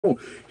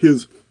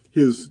His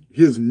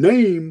his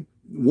name,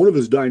 one of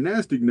his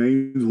dynastic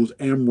names was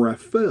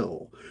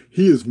Amraphel.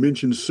 He is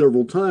mentioned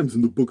several times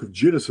in the book of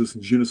Genesis,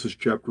 in Genesis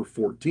chapter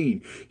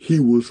 14. He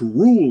was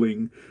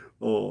ruling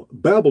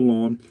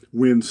Babylon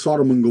when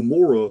Sodom and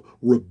Gomorrah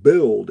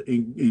rebelled,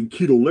 and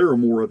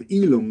Chedorlaomer of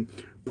Elam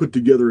put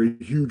together a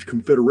huge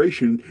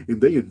confederation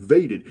and they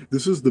invaded.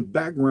 This is the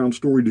background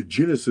story to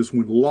Genesis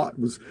when Lot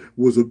was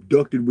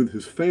abducted with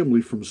his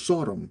family from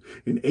Sodom,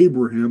 and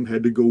Abraham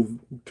had to go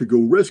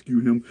rescue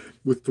him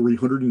with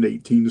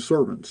 318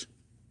 servants.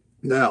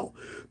 Now,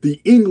 the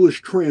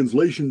English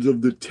translations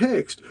of the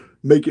text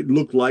make it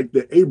look like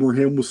that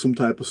Abraham was some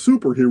type of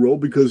superhero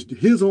because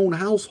his own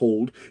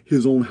household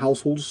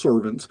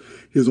servants,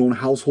 his own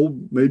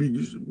household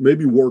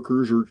maybe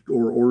workers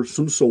or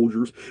some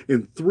soldiers,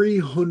 and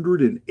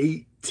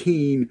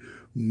 318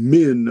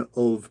 men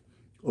of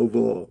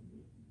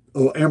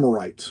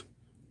Amorites.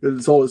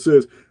 That's all it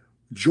says.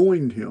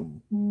 Joined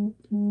him,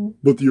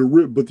 but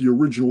the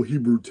original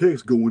Hebrew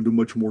text go into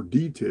much more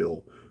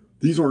detail.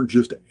 These aren't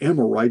just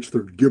Amorites,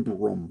 they're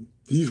Gibborim.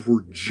 These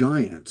were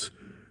giants.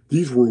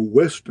 These were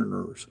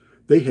Westerners.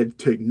 They had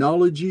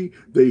technology.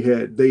 They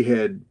had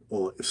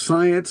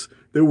science.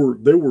 There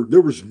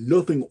was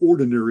nothing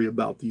ordinary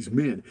about these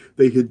men.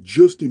 They had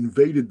just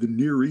invaded the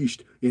Near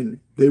East and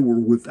they were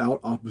without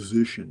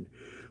opposition.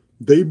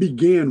 They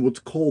began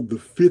what's called the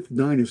fifth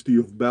dynasty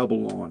of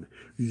Babylon.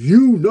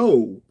 You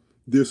know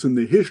this in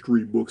the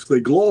history books.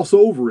 They gloss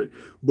over it,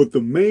 but the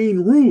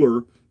main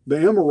ruler the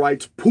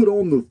Amorites put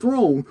on the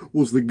throne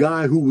was the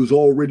guy who was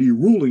already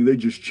ruling. They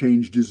just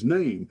changed his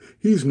name.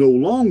 He's no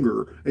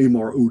longer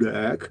Amar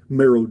Udak,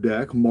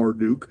 Merodach,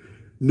 Marduk,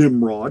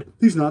 Nimrod.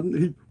 He's not.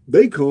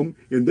 They come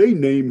and they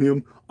name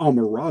him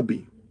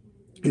Amarabi.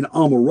 And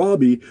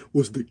Hammurabi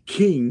was the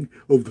king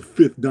of the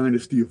fifth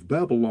dynasty of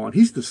Babylon.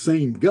 He's the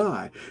same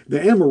guy. The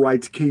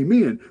Amorites came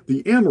in.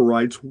 The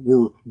Amorites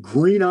were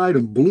green-eyed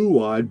and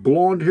blue-eyed,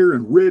 blonde-haired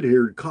and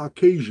red-haired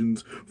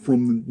Caucasians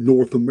from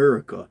North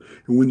America.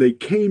 And when they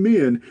came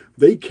in,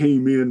 they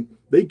came in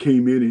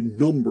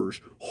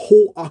numbers,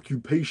 whole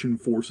occupation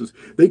forces.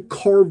 They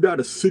carved out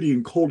a city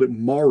and called it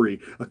Mari,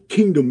 a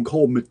kingdom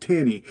called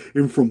Mitanni.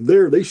 And from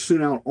there, they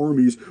sent out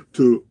armies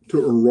to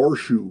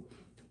Urartu,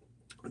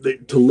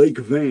 to Lake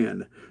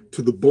Van,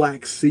 to the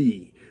Black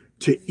Sea,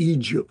 to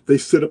Egypt. They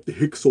set up the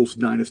Hyksos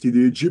dynasty.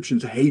 The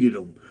Egyptians hated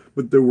them,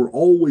 but they were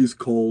always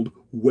called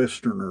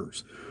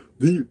Westerners.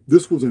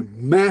 This was a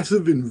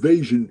massive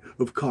invasion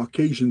of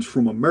Caucasians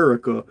from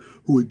America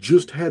who had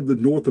just had the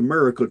North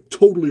America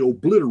totally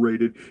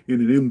obliterated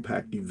in an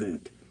impact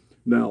event.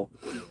 Now,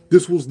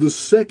 this was the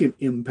second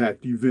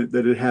impact event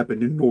that had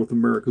happened in North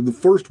America. The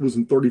first was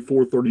in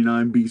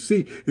 3439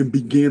 BC and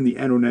began the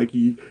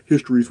Anunnaki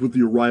histories with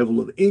the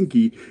arrival of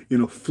Enki in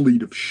a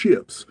fleet of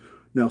ships.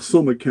 Now,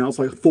 some accounts,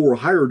 like Thor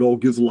Heyerdahl,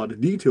 gives a lot of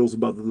details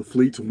about the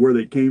fleets and where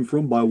they came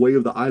from by way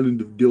of the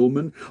island of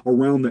Dilmun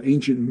around the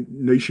ancient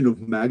nation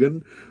of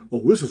Magan.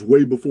 Well, this is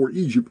way before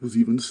Egypt was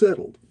even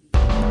settled.